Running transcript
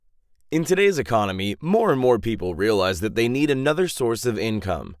In today's economy, more and more people realize that they need another source of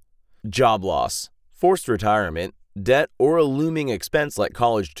income. Job loss, forced retirement, debt, or a looming expense like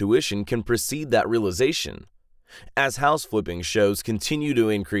college tuition can precede that realization. As house flipping shows continue to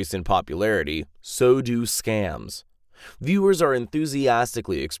increase in popularity, so do scams. Viewers are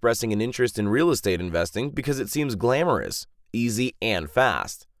enthusiastically expressing an interest in real estate investing because it seems glamorous, easy, and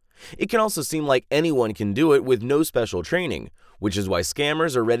fast. It can also seem like anyone can do it with no special training, which is why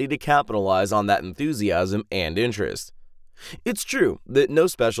scammers are ready to capitalize on that enthusiasm and interest. It's true that no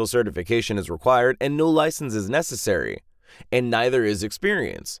special certification is required and no license is necessary, and neither is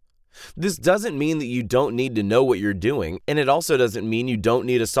experience. This doesn't mean that you don't need to know what you're doing, and it also doesn't mean you don't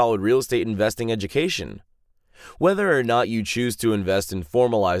need a solid real estate investing education. Whether or not you choose to invest in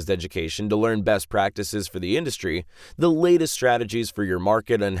formalized education to learn best practices for the industry, the latest strategies for your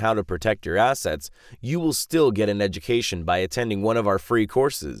market, and how to protect your assets, you will still get an education by attending one of our free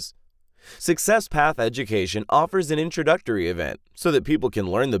courses. Success Path Education offers an introductory event so that people can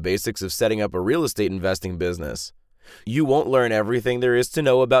learn the basics of setting up a real estate investing business. You won't learn everything there is to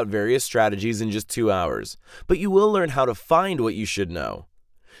know about various strategies in just 2 hours, but you will learn how to find what you should know.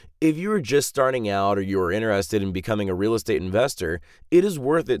 If you are just starting out or you are interested in becoming a real estate investor, it is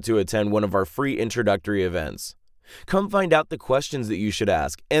worth it to attend one of our free introductory events. Come find out the questions that you should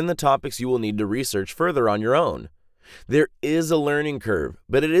ask and the topics you will need to research further on your own. There is a learning curve,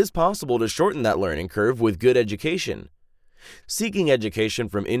 but it is possible to shorten that learning curve with good education. Seeking education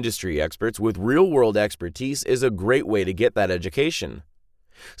from industry experts with real-world expertise is a great way to get that education.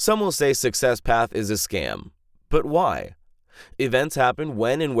 Some will say Success Path is a scam, but why? Events happen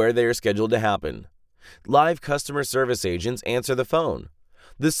when and where they are scheduled to happen. Live customer service agents answer the phone.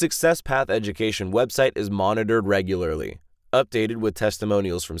 The Success Path Education website is monitored regularly, updated with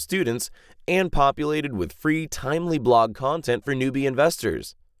testimonials from students, and populated with free, timely blog content for newbie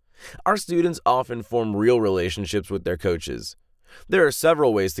investors. Our students often form real relationships with their coaches. There are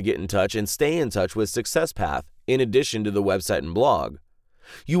several ways to get in touch and stay in touch with Success Path, in addition to the website and blog.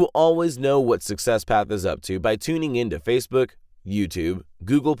 You will always know what Success Path is up to by tuning in to Facebook, YouTube,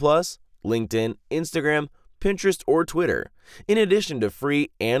 Google+, LinkedIn, Instagram, Pinterest, or Twitter, in addition to free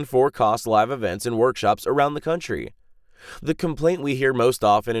and for-cost live events and workshops around the country. The complaint we hear most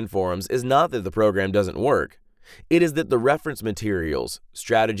often in forums is not that the program doesn't work. It is that the reference materials,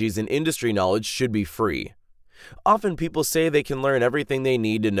 strategies, and industry knowledge should be free. Often people say they can learn everything they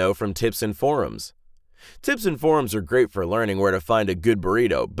need to know from tips and forums. Tips and forums are great for learning where to find a good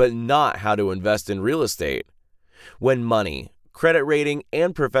burrito, but not how to invest in real estate. When money, credit rating,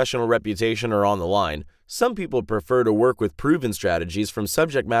 and professional reputation are on the line, some people prefer to work with proven strategies from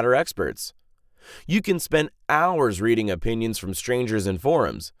subject matter experts. You can spend hours reading opinions from strangers in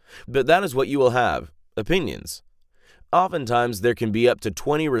forums, but that is what you will have, opinions. Oftentimes, there can be up to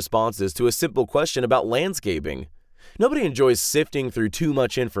 20 responses to a simple question about landscaping. Nobody enjoys sifting through too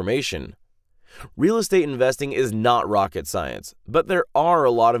much information. Real estate investing is not rocket science, but there are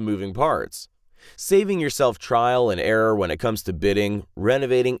a lot of moving parts. Saving yourself trial and error when it comes to bidding,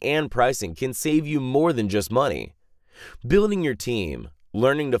 renovating, and pricing can save you more than just money. Building your team,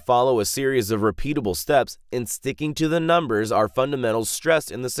 learning to follow a series of repeatable steps, and sticking to the numbers are fundamentals stressed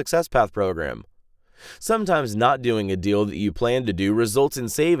in the Success Path program. Sometimes not doing a deal that you plan to do results in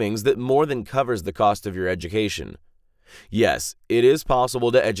savings that more than covers the cost of your education. Yes, it is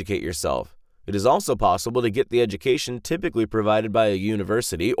possible to educate yourself. It is also possible to get the education typically provided by a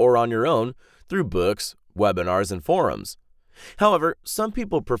university or on your own through books, webinars, and forums. However, some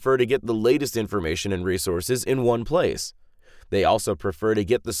people prefer to get the latest information and resources in one place. They also prefer to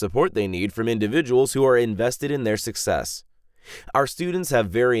get the support they need from individuals who are invested in their success. Our students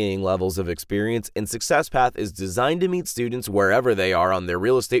have varying levels of experience, and Success Path is designed to meet students wherever they are on their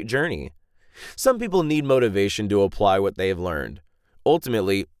real estate journey. Some people need motivation to apply what they have learned.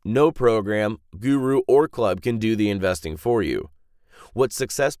 Ultimately, no program, guru, or club can do the investing for you. What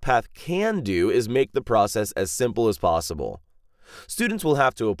Success Path can do is make the process as simple as possible. Students will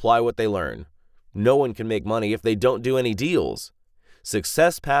have to apply what they learn. No one can make money if they don't do any deals.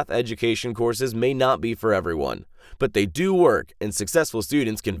 Success Path education courses may not be for everyone, but they do work, and successful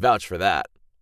students can vouch for that.